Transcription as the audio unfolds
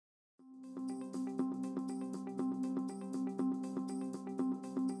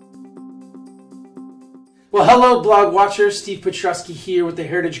Well, hello, blog watchers. Steve Petrusky here with the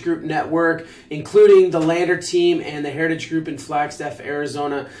Heritage Group Network, including the Lander team and the Heritage Group in Flagstaff,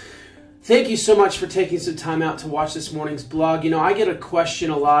 Arizona. Thank you so much for taking some time out to watch this morning's blog. You know, I get a question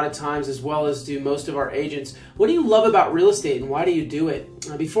a lot of times, as well as do most of our agents. What do you love about real estate and why do you do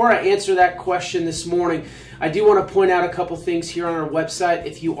it? Before I answer that question this morning, I do want to point out a couple things here on our website.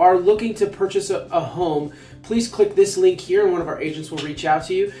 If you are looking to purchase a home, please click this link here and one of our agents will reach out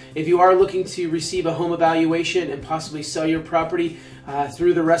to you. If you are looking to receive a home evaluation and possibly sell your property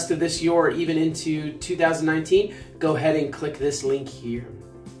through the rest of this year or even into 2019, go ahead and click this link here.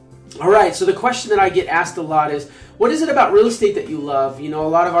 All right, so the question that I get asked a lot is, what is it about real estate that you love? You know, a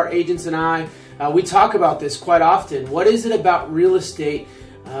lot of our agents and I, we talk about this quite often. What is it about real estate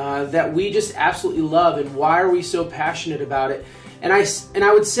that we just absolutely love, and why are we so passionate about it? And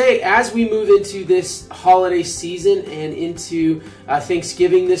I would say, as we move into this holiday season and into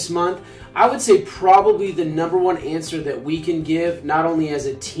Thanksgiving this month, I would say probably the number one answer that we can give, not only as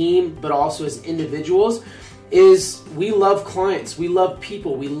a team, but also as individuals, is we love clients, we love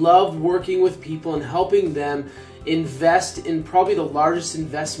people, we love working with people and helping them invest in probably the largest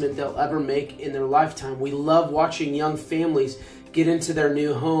investment they'll ever make in their lifetime. We love watching young families get into their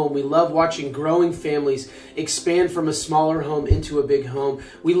new home. We love watching growing families expand from a smaller home into a big home.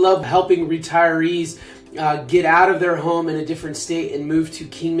 We love helping retirees get out of their home in a different state and move to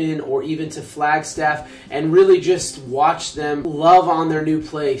Kingman or even to Flagstaff and really just watch them love on their new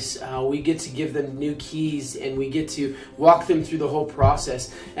place. We get to give them new keys and we get to walk them through the whole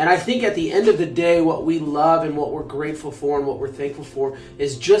process. And I think at the end of the day, what we love and what we're grateful for and what we're thankful for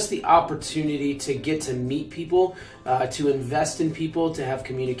is just the opportunity to get to meet people, to invest in people, to have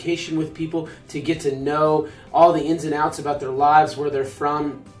communication with people, to get to know all the ins and outs about their lives, where they're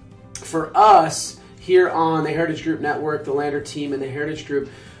from. For us, here on the Heritage Group Network, the Lander team, and the Heritage Group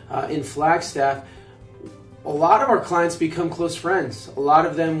in Flagstaff, a lot of our clients become close friends. A lot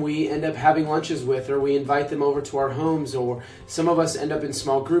of them we end up having lunches with, or we invite them over to our homes, or some of us end up in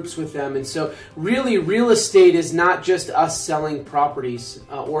small groups with them. And so really, real estate is not just us selling properties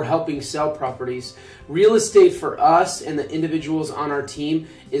or helping sell properties. Real estate for us and the individuals on our team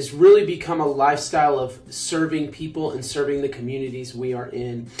is really become a lifestyle of serving people and serving the communities we are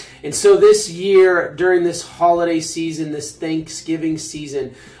in. And so this year, during this holiday season, this Thanksgiving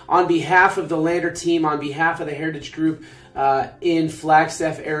season, on behalf of the Lander team, on behalf of the Heritage Group in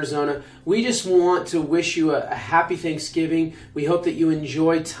Flagstaff, Arizona, we just want to wish you a happy Thanksgiving. We hope that you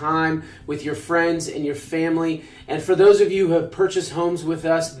enjoy time with your friends and your family. And for those of you who have purchased homes with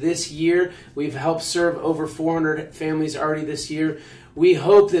us this year, we've helped serve over 400 families already this year. We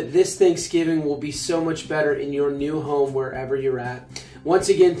hope that this Thanksgiving will be so much better in your new home wherever you're at. Once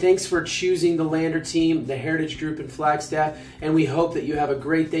again, thanks for choosing the Lander team, the Heritage Group in Flagstaff, and we hope that you have a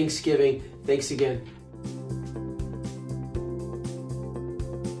great Thanksgiving. Thanks again.